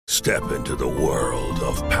Step into the world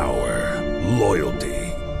of power, loyalty,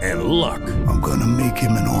 and luck. I'm gonna make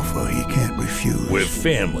him an offer he can't refuse. With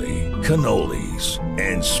family, cannolis,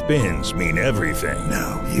 and spins mean everything.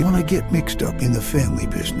 Now, you wanna get mixed up in the family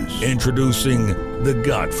business. Introducing The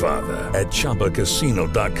Godfather at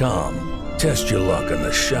ChumbaCasino.com. Test your luck in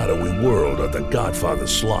the shadowy world of The Godfather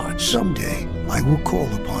slot. Someday, I will call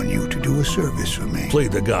upon you to do a service for me. Play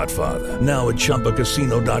The Godfather, now at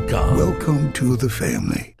ChumbaCasino.com. Welcome to the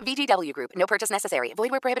family. VGW Group. No purchase necessary. Void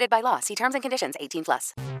where prohibited by law. See terms and conditions. 18+.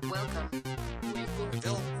 Welcome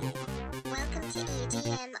to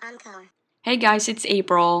EDM ENCORE. Hey guys, it's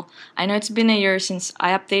April. I know it's been a year since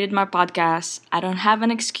I updated my podcast. I don't have an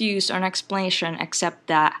excuse or an explanation except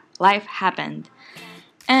that life happened.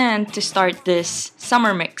 And to start this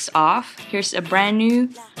summer mix off, here's a brand new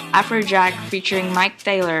Afrojack featuring Mike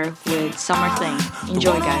Taylor with SummerThing.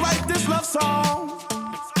 Enjoy, guys. This love song.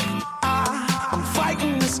 I'm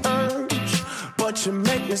fighting this urge, but you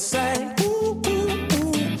make me say, ooh, ooh,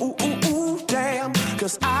 ooh, ooh, ooh, ooh, damn.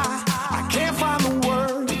 Cause I can't find the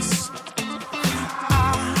words.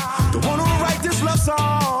 I don't wanna write this love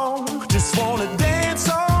song, just wanna dance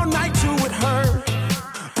all night to it hurt.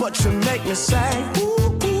 But you make me say, ooh,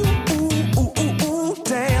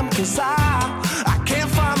 cause I can't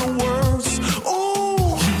find the words.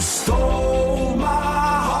 Ooh, you stole my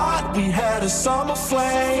heart. We had a summer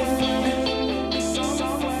flame,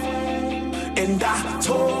 and I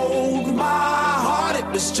told my heart it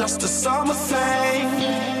was just a summer thing.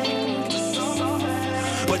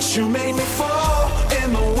 But you made me fall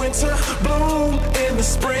in the winter, bloom in the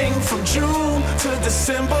spring. From June to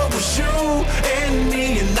December was you and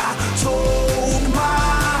me, and I told my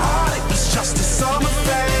heart it was just a summer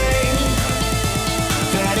thing.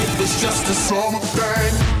 That it was just a summer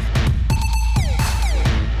thing.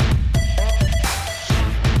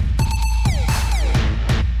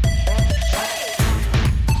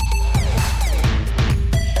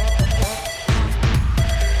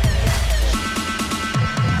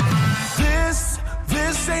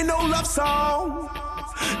 This ain't no love song.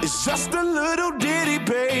 It's just a little ditty,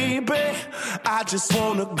 baby. I just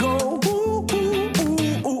wanna go ooh, ooh, ooh,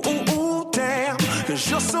 ooh, ooh, ooh, damn. Cause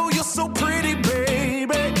you're so pretty,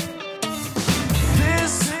 baby.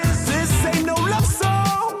 This ain't no love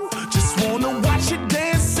song. Just wanna watch you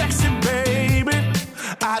dance sexy, baby.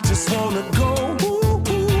 I just wanna go ooh,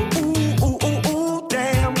 ooh, ooh, ooh, ooh, ooh,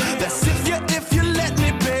 damn. That's if you let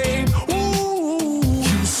me, babe. Ooh,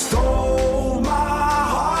 you stole my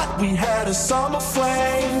heart. We had a summer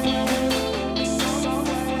flame,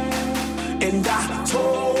 and I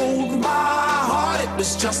told my heart it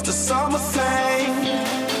was just a summer thing.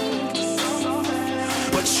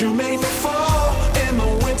 But you made me fall in the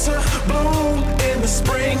winter, bloom in the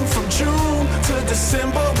spring. From June to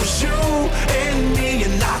December was you and me,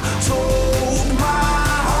 and I told my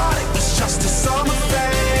heart it was just a summer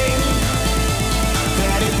thing.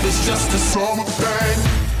 That it was just a summer thing.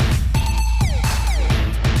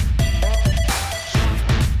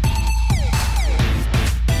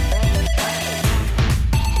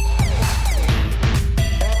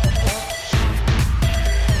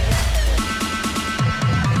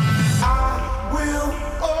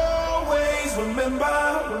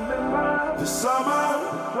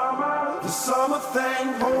 Summer thing,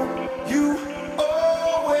 hope you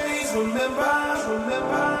always remember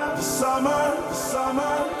the summer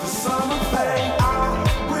thing. I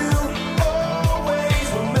will always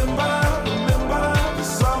remember the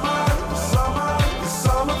summer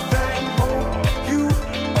thing. Hope you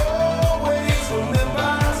always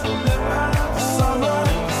remember the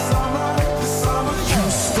summer. You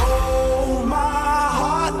stole my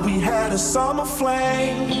heart. We had a summer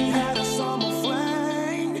flame.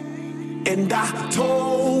 And I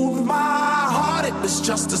told my heart it was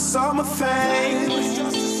just a summer thing.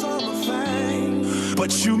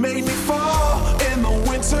 But you made me fall in the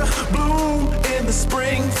winter, bloom in the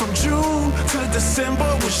spring. From June to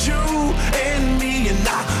December was you and me, and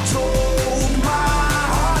I told my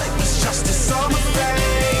heart it was just a summer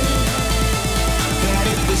thing. That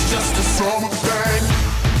it was just a summer thing.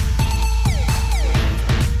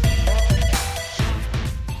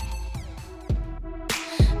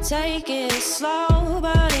 Take it slow,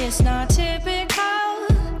 but it's not typical.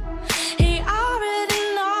 He already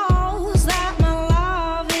knows that my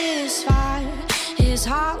love is fire. His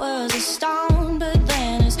heart was a stone, but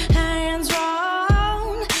then his hands were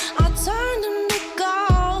on. I turned him to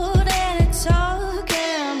gold and it took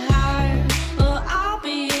him higher. But I'll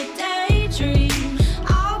be a daydream,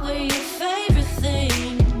 I'll wear your favorite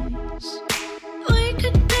things. We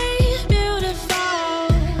could be beautiful,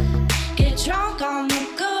 get drunk on the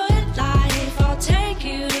good life. I'll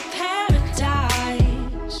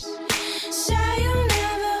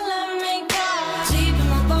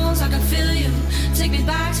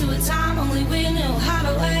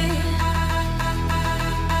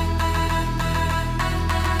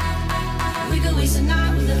waste a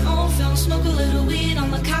night with an old film, smoke a little weed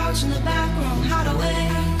on the couch in the back room, hide away.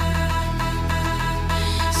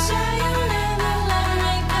 Say you'll never let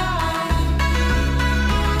me go.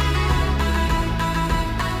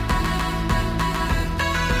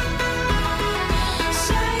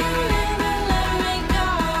 Say you'll never let me go.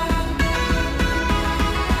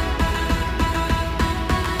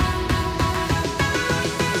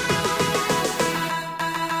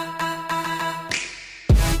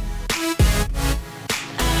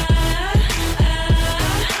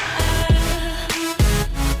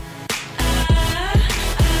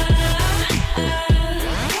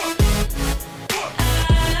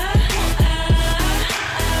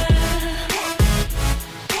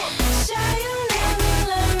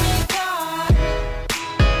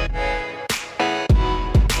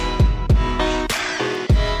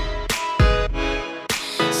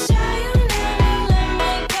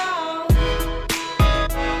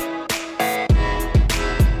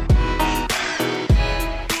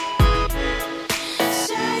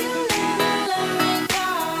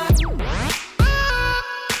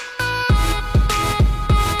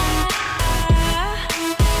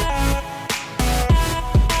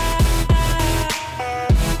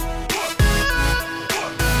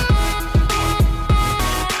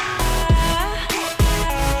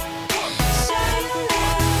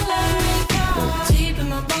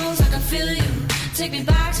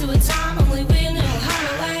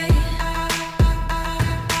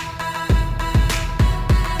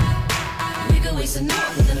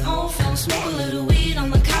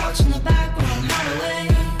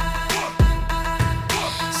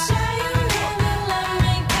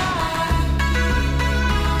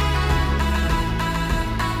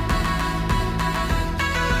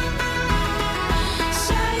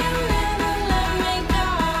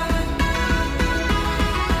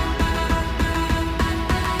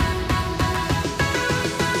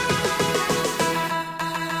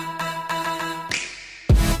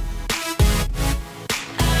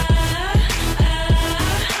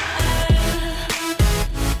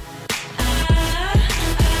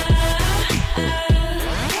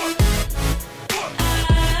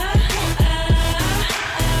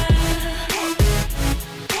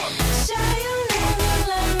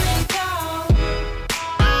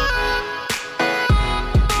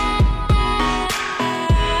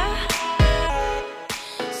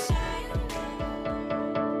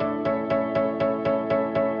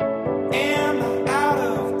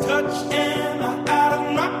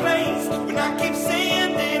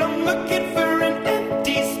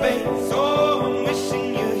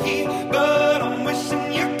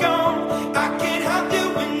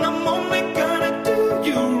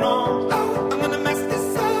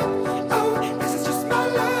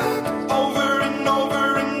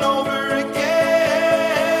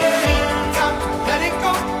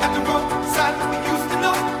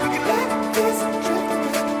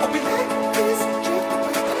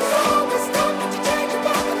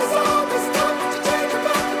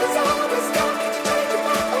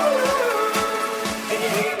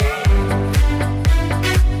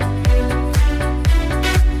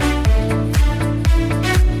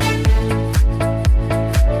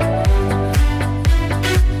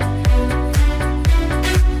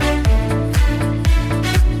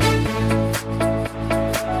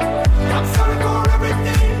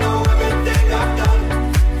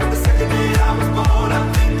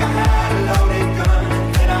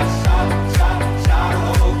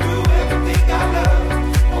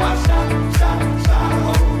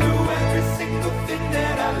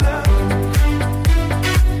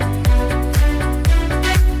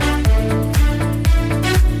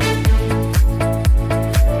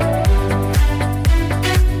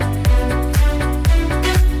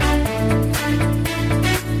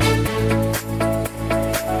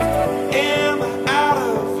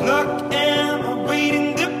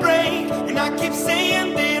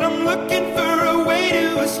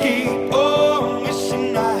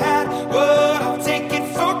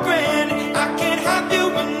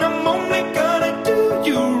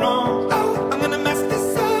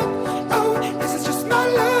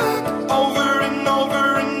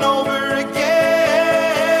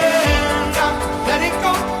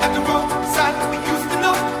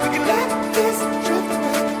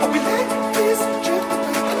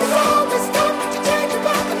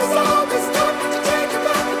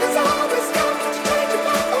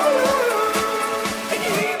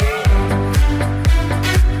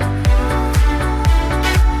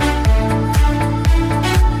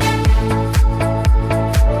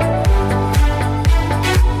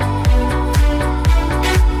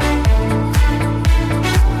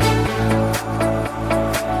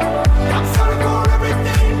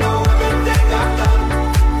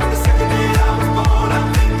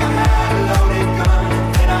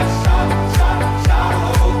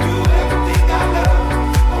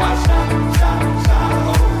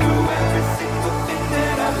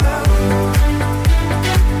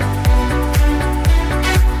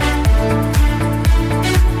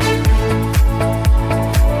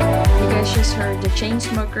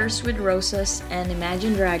 Probz with Rozes and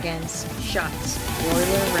Imagine Dragons, Shots,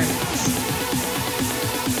 Broiler Remix.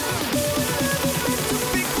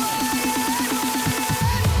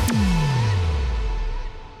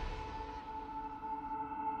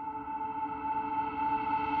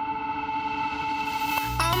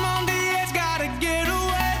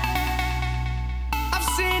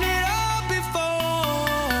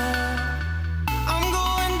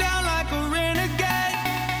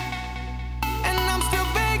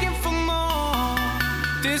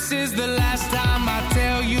 This is the last time I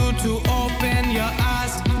tell you to open your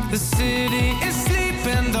eyes. The city is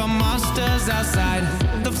sleeping, the monsters outside.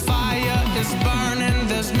 The fire is burning,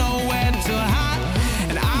 there's nowhere to hide.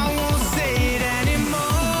 And I won't say it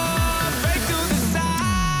anymore. Break through the silence.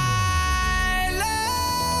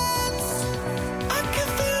 I can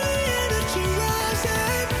feel the energy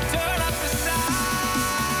rising. Turn up the sirens.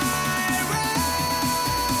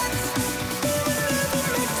 We were never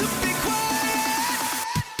meant to be quiet.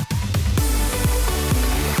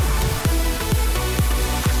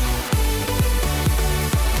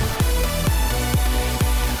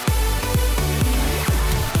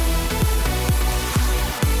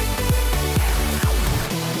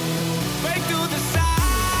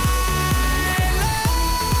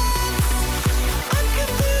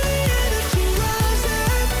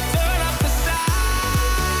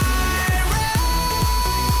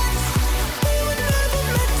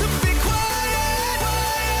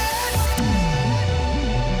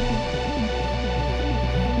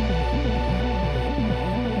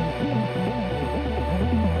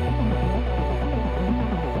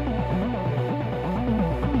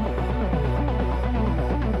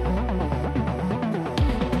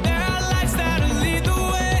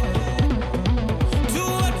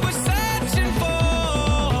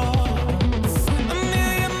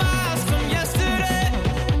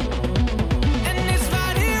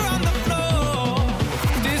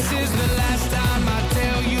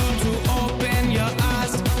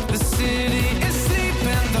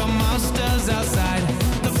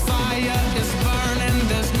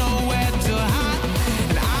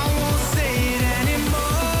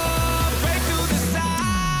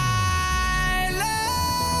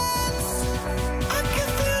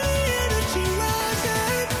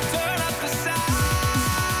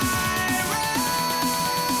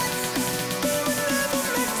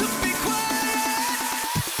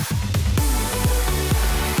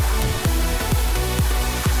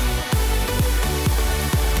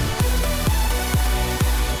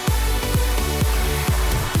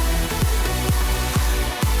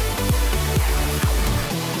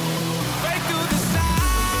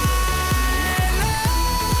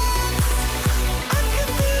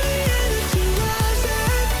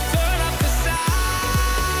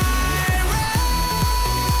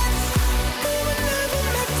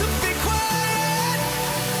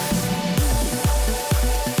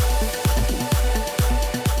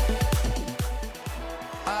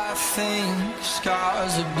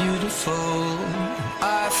 Scars are beautiful.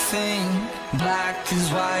 I think black is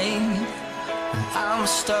white. I'm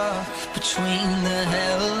stuck between the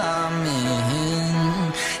hell I'm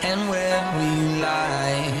in and where we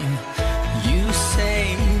lie. You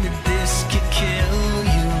say that this could kill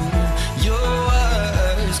you. Your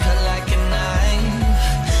words cut like a knife.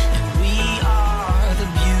 And we are the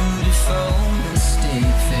beautiful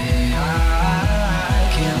mistake that I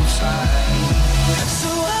can't fight.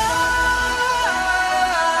 So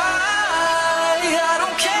I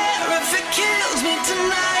don't care if it kills me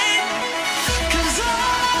tonight, 'cause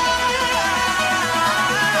I'll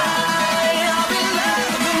be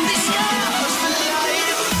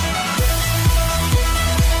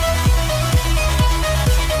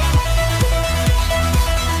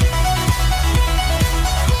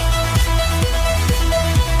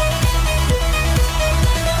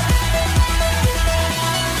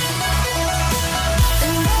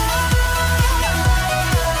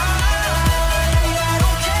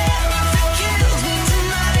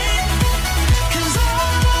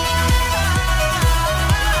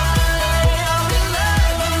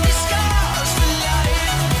loving these scars for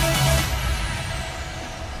life.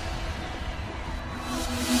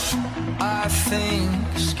 I think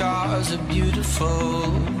scars are beautiful.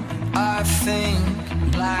 I think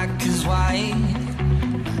black is white.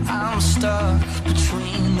 I'm stuck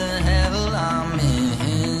between the hell I'm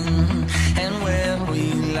in and where we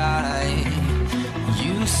lie.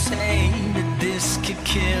 You say that this could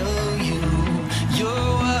kill you. Your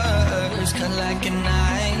words cut like a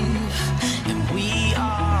knife. And we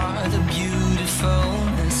are the beautiful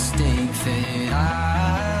mistake that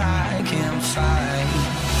I can't fight.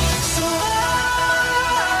 So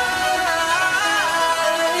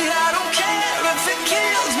I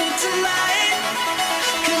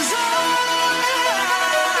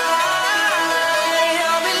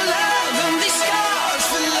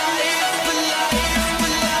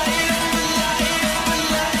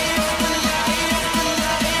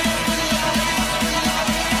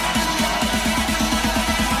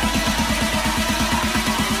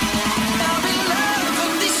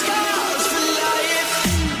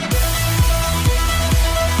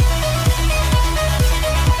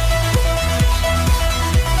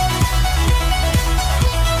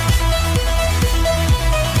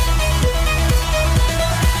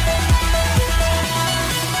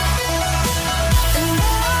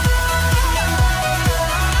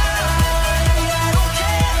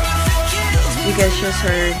just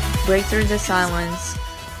heard Break Through the Silence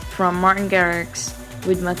from Martin Garrix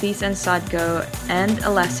with Matisse and Sadko, and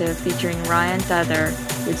Alesso featuring Ryan Tether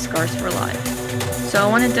with Scars for Life. So I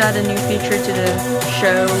wanted to add a new feature to the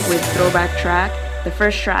show with throwback track. The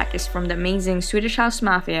first track is from the amazing Swedish house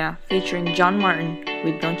Mafia featuring John Martin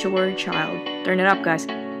with Don't You Worry Child. Turn it up, guys.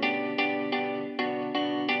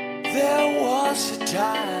 There was a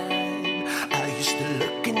time I used to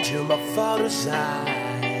look into my father's eyes.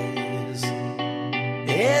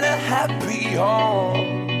 In a happy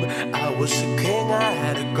home, I was a king, I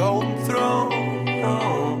had a golden throne.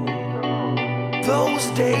 Those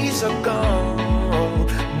days are gone,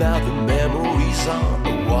 now the memories on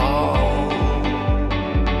the wall.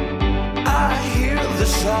 I hear the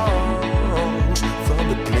songs from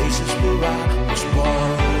the places where I was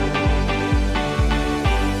born.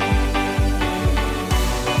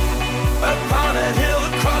 Upon a hill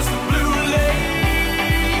across the blue lake,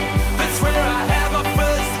 that's where I had my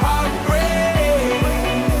first heartbreak.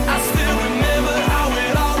 I still remember how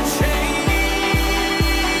it all changed.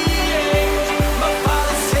 My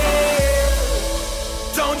father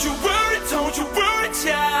said, don't you worry,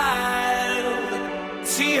 child.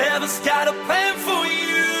 See, heaven's got a plan for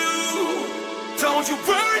you. Don't you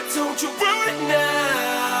worry now.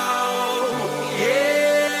 Yeah.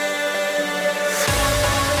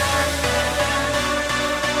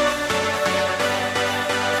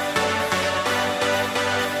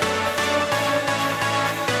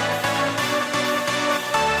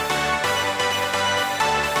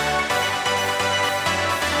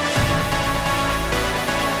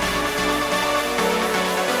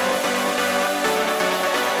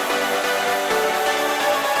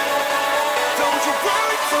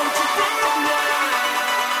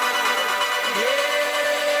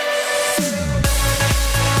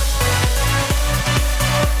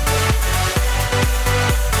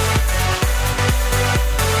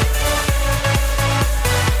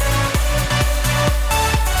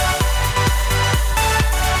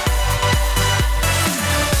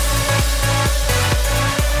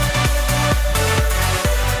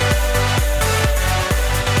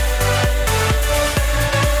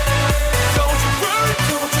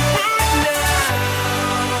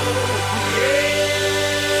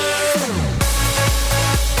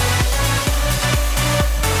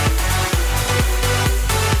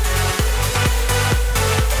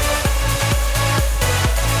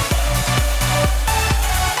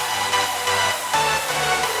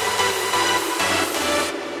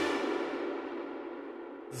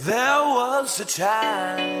 A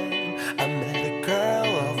time I met a girl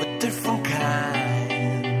of a different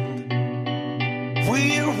kind.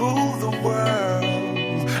 We ruled the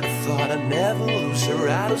world. I thought I'd never lose her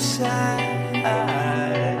out of sight.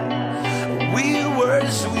 We were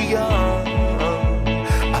so young.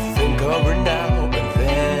 I think of her now and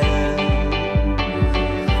then.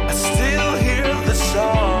 I still hear the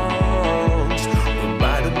songs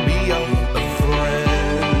reminding me of a friend.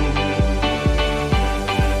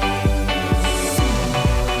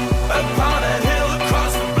 Upon a hill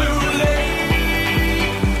across the blue lake,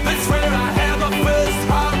 that's where I had my first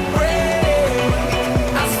heartbreak.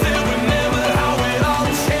 I still remember how it all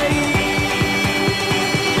changed.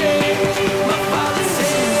 My father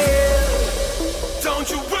said, don't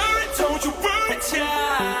you worry,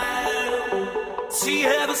 child. See,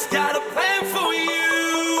 heaven's got a plan for you.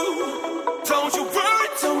 Don't you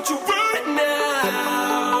worry now.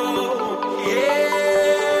 Yeah.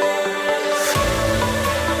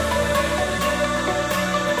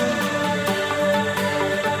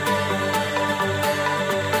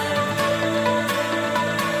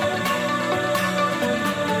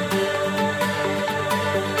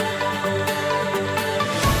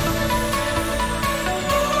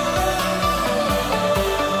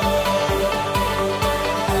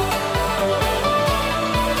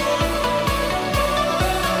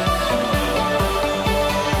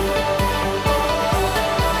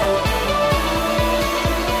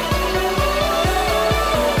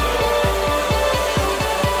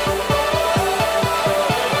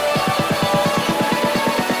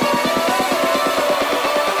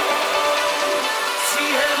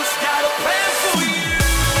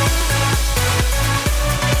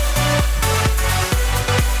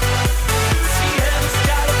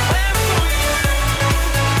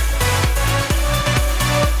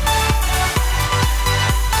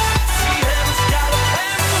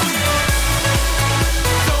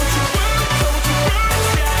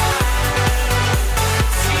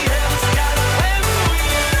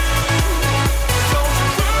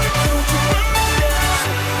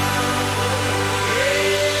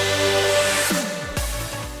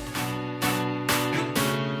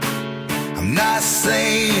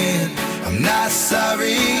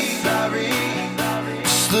 sorry.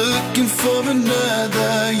 Just looking for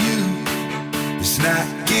another you. It's not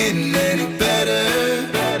getting any better.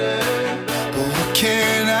 But what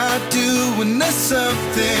can I do when there's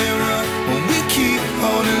something wrong? When we keep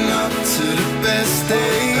holding up to the best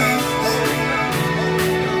days.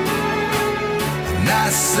 I'm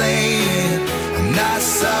not saying I'm not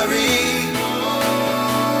sorry.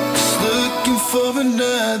 Just looking for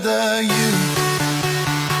another you.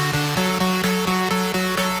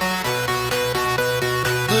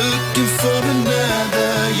 Looking for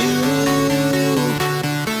another you.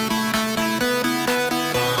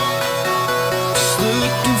 Just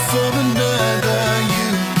looking for another you.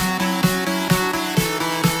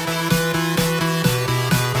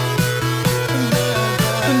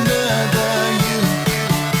 Another you.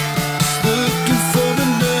 Just looking for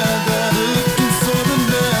another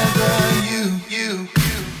you.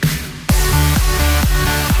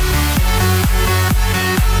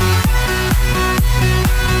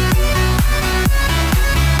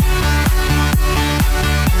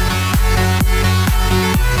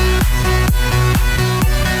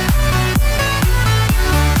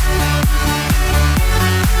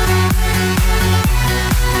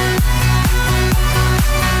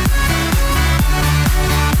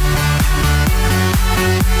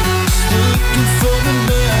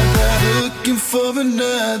 Looking for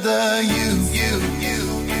another you.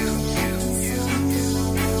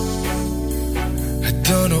 I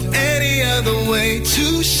don't know any other way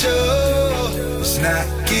to show it's not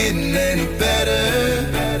getting any better.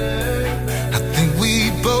 I think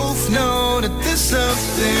we both know that there's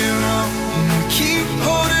something wrong. And we keep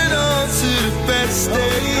holding on to the best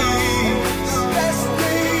days.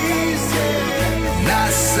 I'm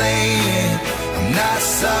not saying I'm not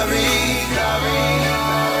sorry.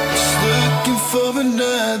 Just looking for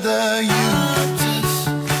another you. Just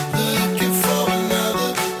looking for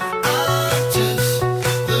another. I'm just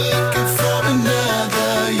looking for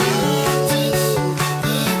another you. Just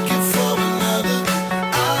looking for another.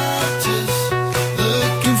 I'm just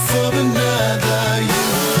looking for another you.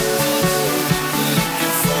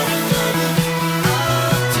 Looking for another.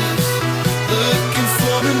 I'm just looking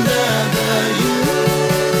for another you.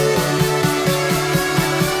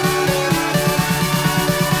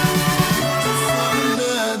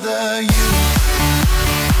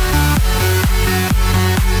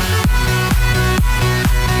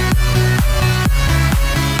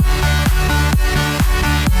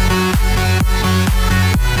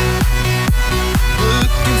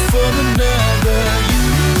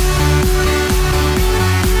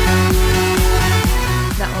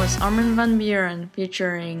 That was Armin van Buuren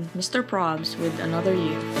featuring Mr. Probz with Another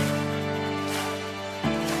You.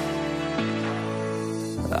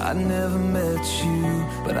 I never met you,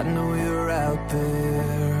 but I know you're out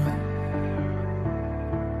there.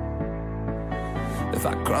 If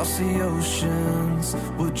I cross the oceans,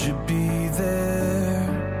 would you be there?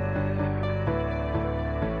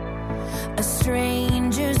 A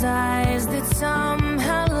stranger's eyes that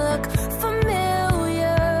somehow look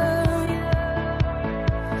familiar.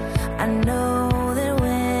 I know that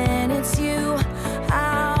when it's you,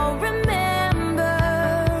 I'll remember.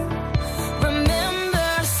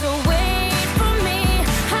 So wait for me.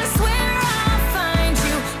 I swear I'll find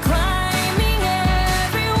you, climbing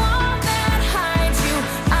every wall that hides you.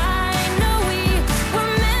 I know we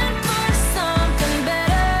were meant for something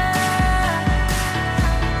better.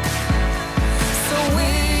 So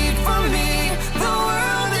wait for me. The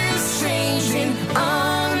world is changing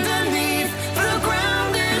underneath. The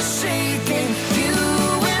ground is shaking.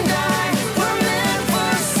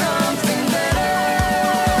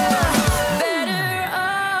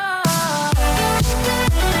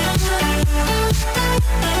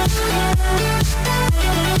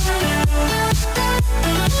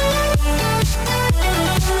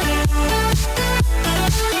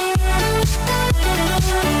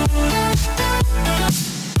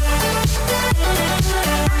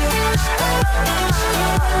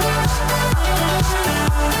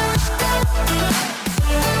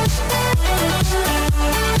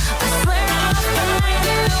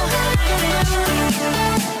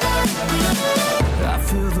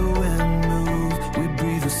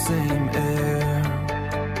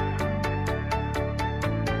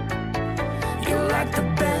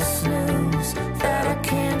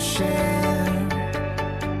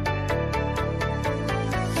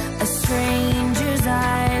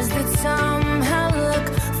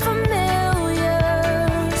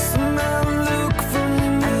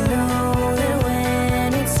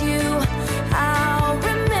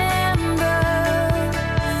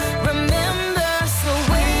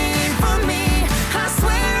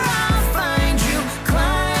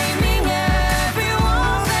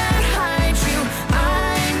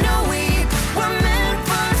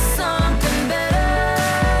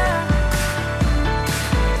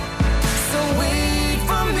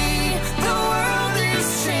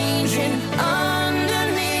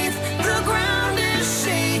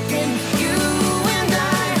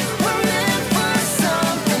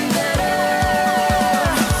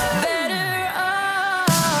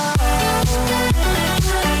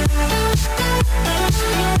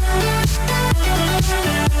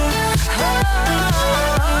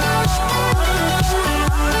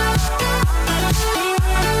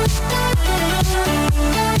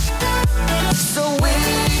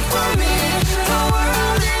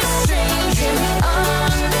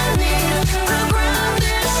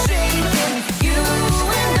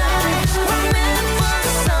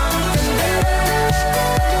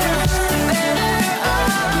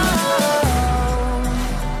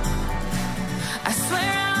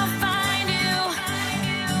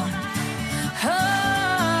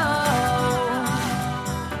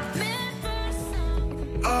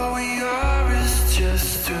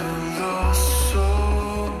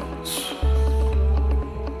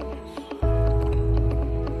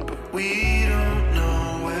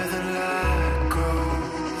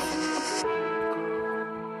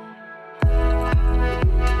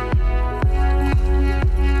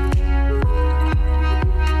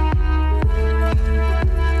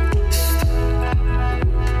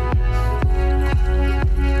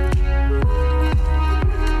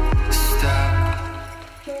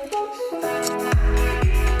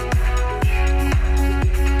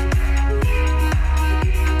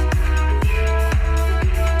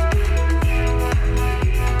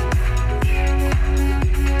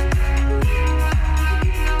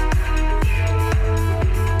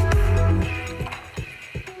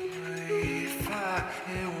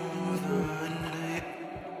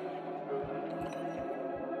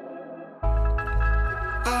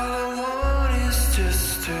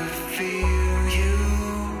 to feel you.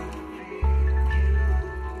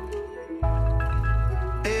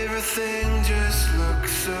 Everything just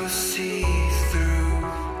looks so see-through.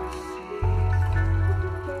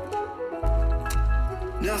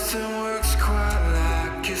 Nothing works quite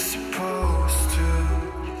like it's supposed to.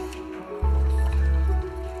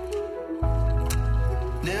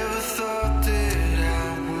 Never thought that I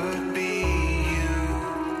would be you.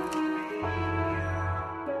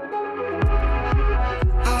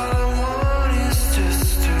 All I want is just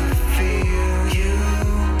to feel you.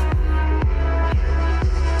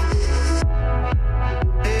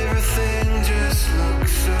 Everything just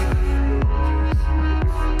looks so.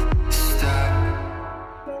 Stop.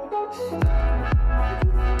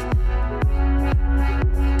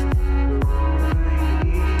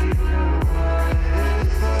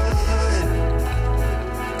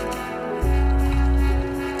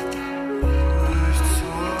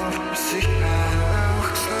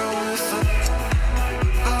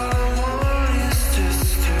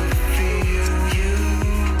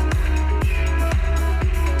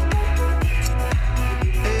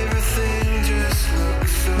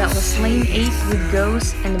 That was Lane 8 with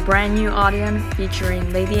Ghost and the brand new Audien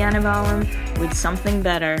featuring Lady Antebellum with Something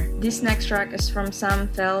Better. This next track is from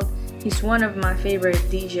Feldt. He's one of my favorite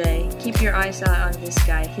DJ. Keep your eyes out on this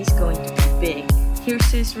guy, he's going to be big. Here's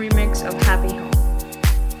his remix of Happy Home.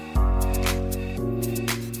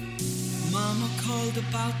 Mama called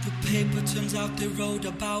about the paper, turns out they wrote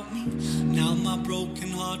about me. Now my broken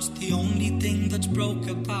heart's the only thing that's broke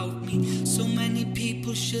about me. So many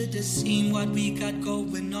people should have seen what we got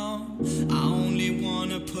going on. I only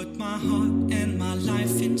wanna put my heart and my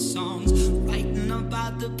life in songs, writing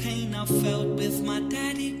about the pain I felt with my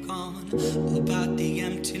daddy gone, about the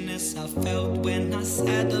emptiness I felt when I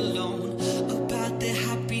sat alone, about the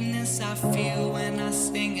happiness I feel when I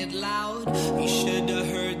sing it loud. You should have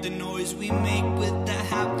heard the noise we make with the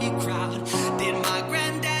happy crowd. Did my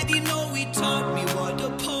granddaddy know he taught me what a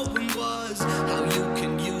poem was? How you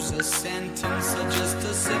can use a sentence or just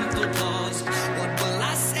a simple pause. What will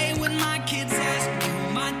I say when my kids ask me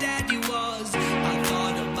who my daddy was? I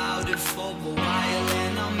thought about it for a while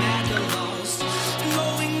and I'm at a loss,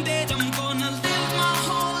 knowing that I'm gonna live my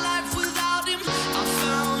whole life without him. I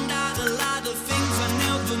found out a lot of things I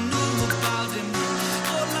never knew about him.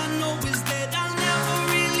 All I know is that I'll never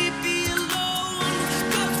really be alone,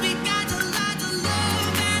 'cause we got a lot of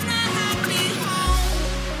love and a happy home.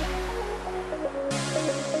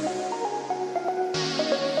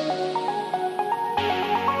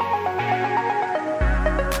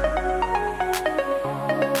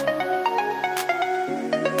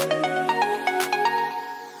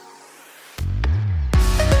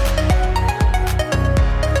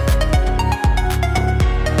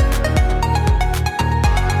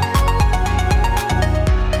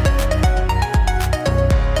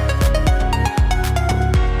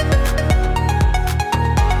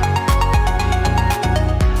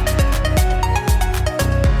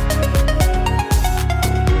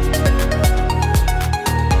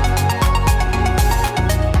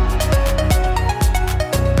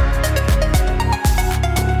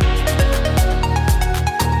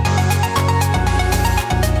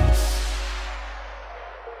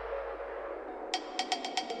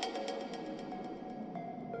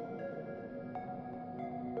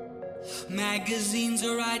 Magazines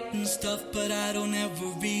are writing stuff, but I don't ever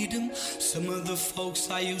read them. Some of the folks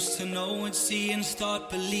I used to know would see and start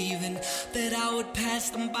believing that I would pass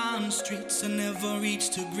them by on the streets and never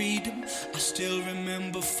reach to greet them. I still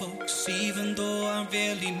remember folks, even though I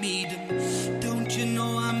rarely meet them. Don't you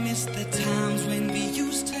know I miss the times when we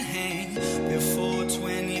used to hang? Before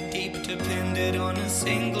 20 deep depended on a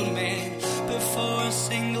single man. Before a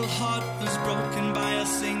single heart was broken by a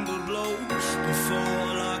single blow. Before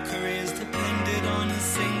all our careers depended on a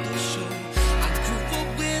single show. I grew up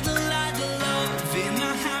with a lot of love in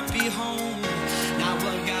a happy home. Now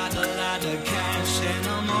I got a lot of cash and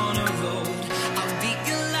I'm on a road. I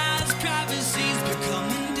realize privacy's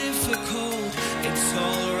becoming difficult. It's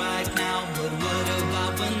alright now, but what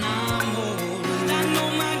about when I'm old? I know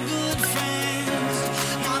my good friends,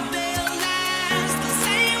 now they'll last. The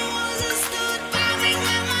same ones that stood by me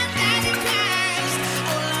when my daddy passed.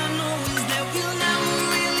 All I know is that we'll never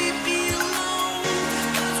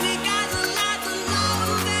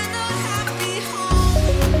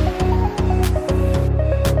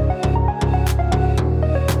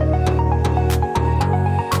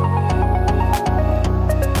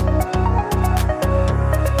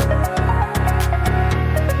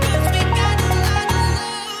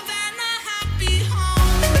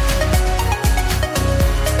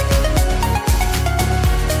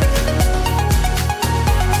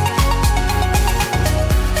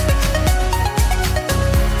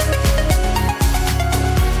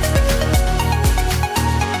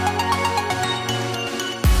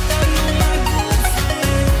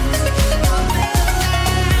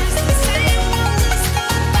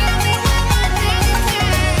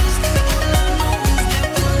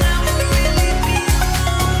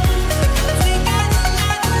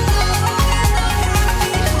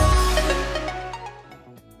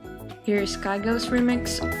Here's Kygo's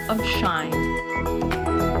remix of Shine.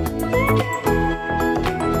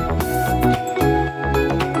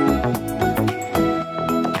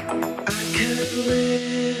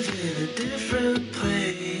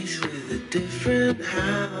 Different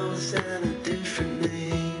house and a different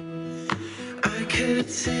name. I could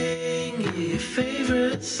sing you your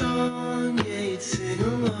favorite song, yeah, you'd sing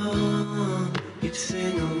along, you'd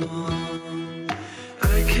sing along.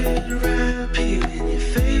 I could wrap you in your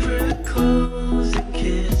favorite clothes and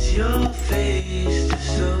kiss your face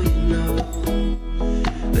just so you know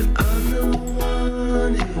that I'm the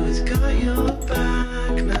one who has got your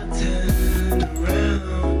back. Now turn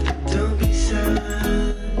around, don't be sad.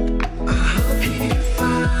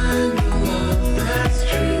 Find the love that's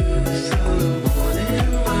true, so the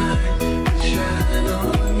morning light will shine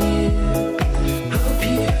on you. Hope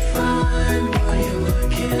you find what you're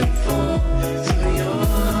looking for, so your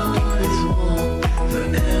heart is warm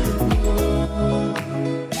forevermore.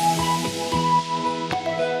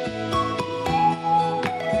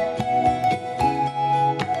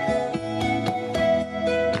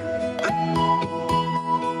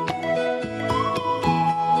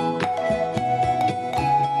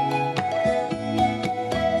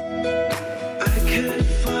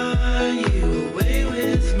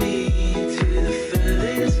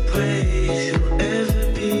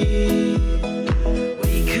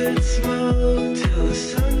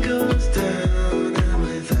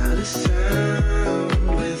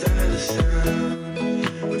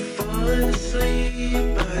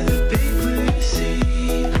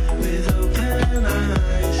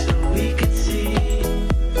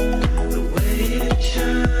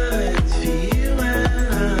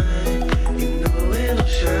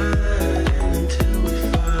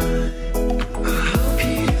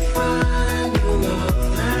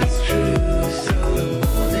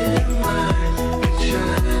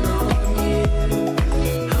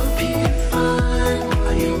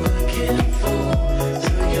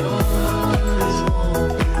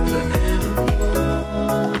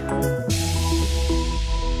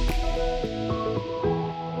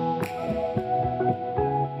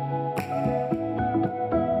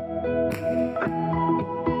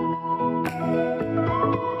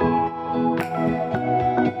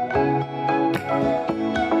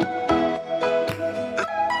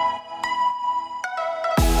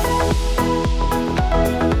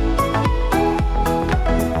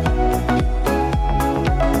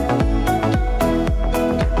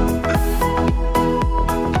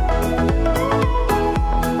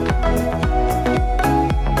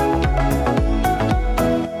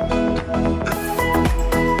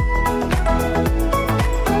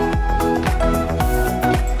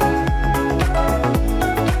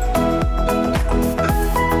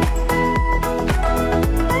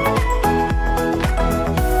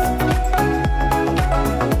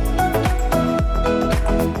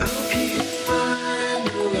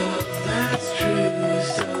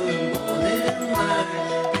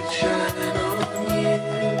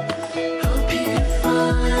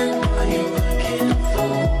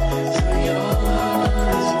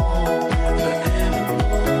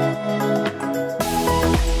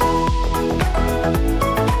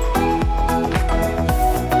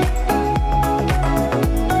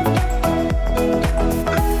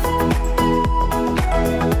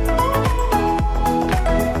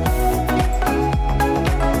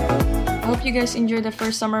 You guys enjoyed the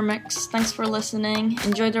first summer mix. Thanks for listening.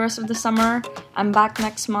 Enjoy the rest of the summer. I'm back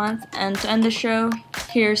next month, and to end the show,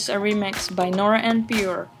 here's a remix by Nora and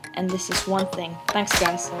Pure, and this is One Thing. Thanks,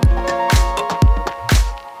 guys.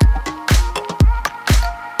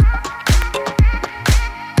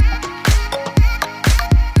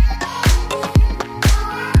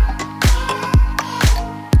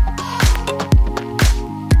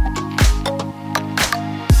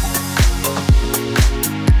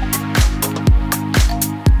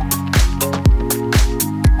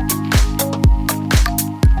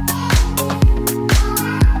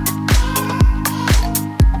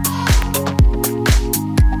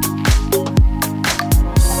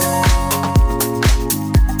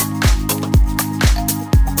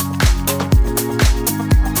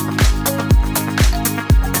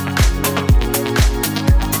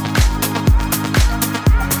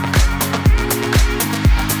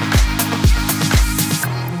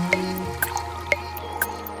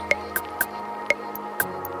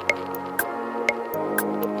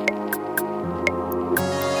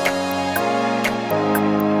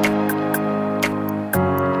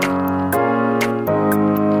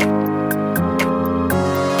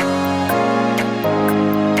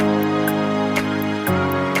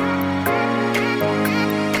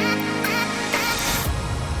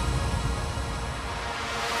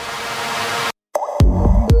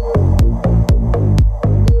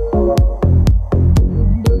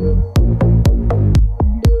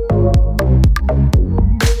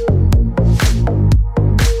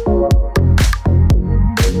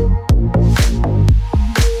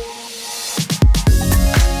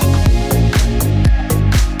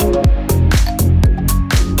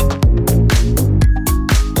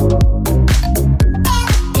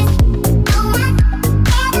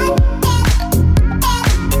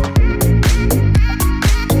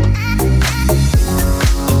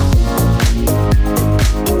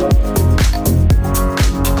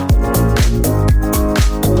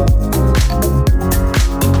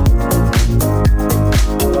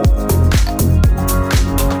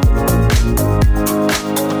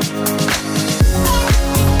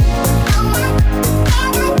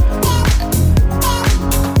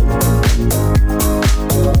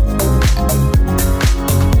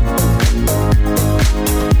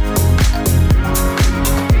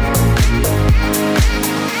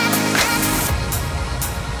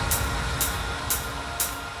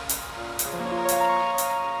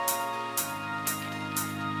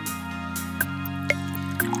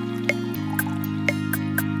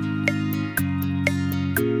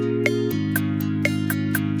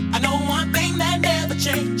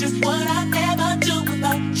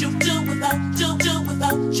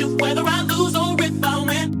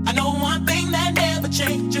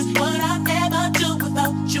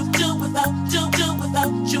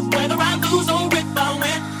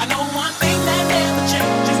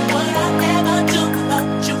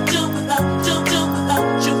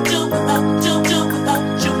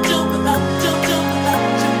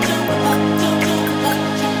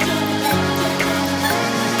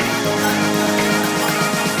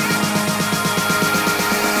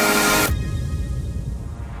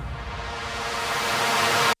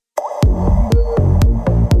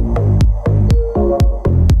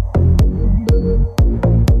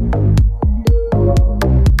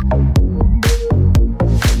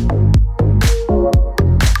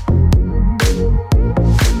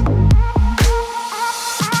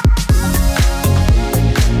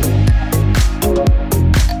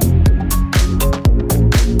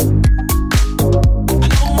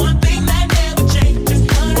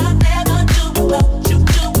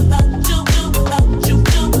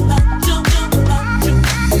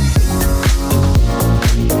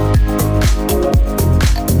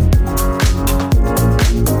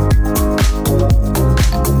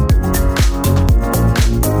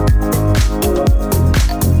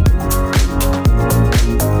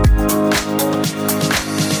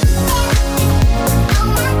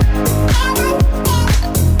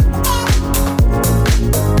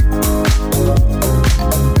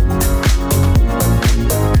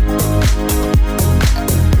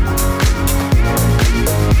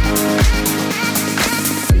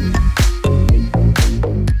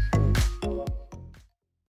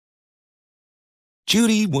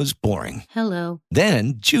 Judy was boring. Hello.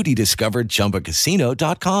 Then Judy discovered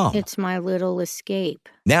ChumbaCasino.com. It's my little escape.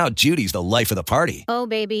 Now Judy's the life of the party. Oh,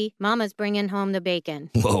 baby, mama's bringing home the bacon.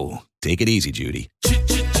 Whoa, take it easy, Judy.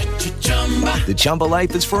 The Chumba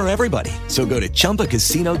life is for everybody. So go to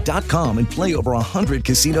ChumbaCasino.com and play over 100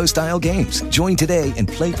 casino-style games. Join today and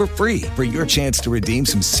play for free for your chance to redeem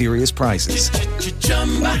some serious prizes.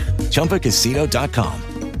 ChumbaCasino.com.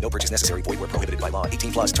 No purchase necessary. Void where prohibited by law.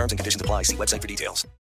 18+ terms and conditions apply. See website for details.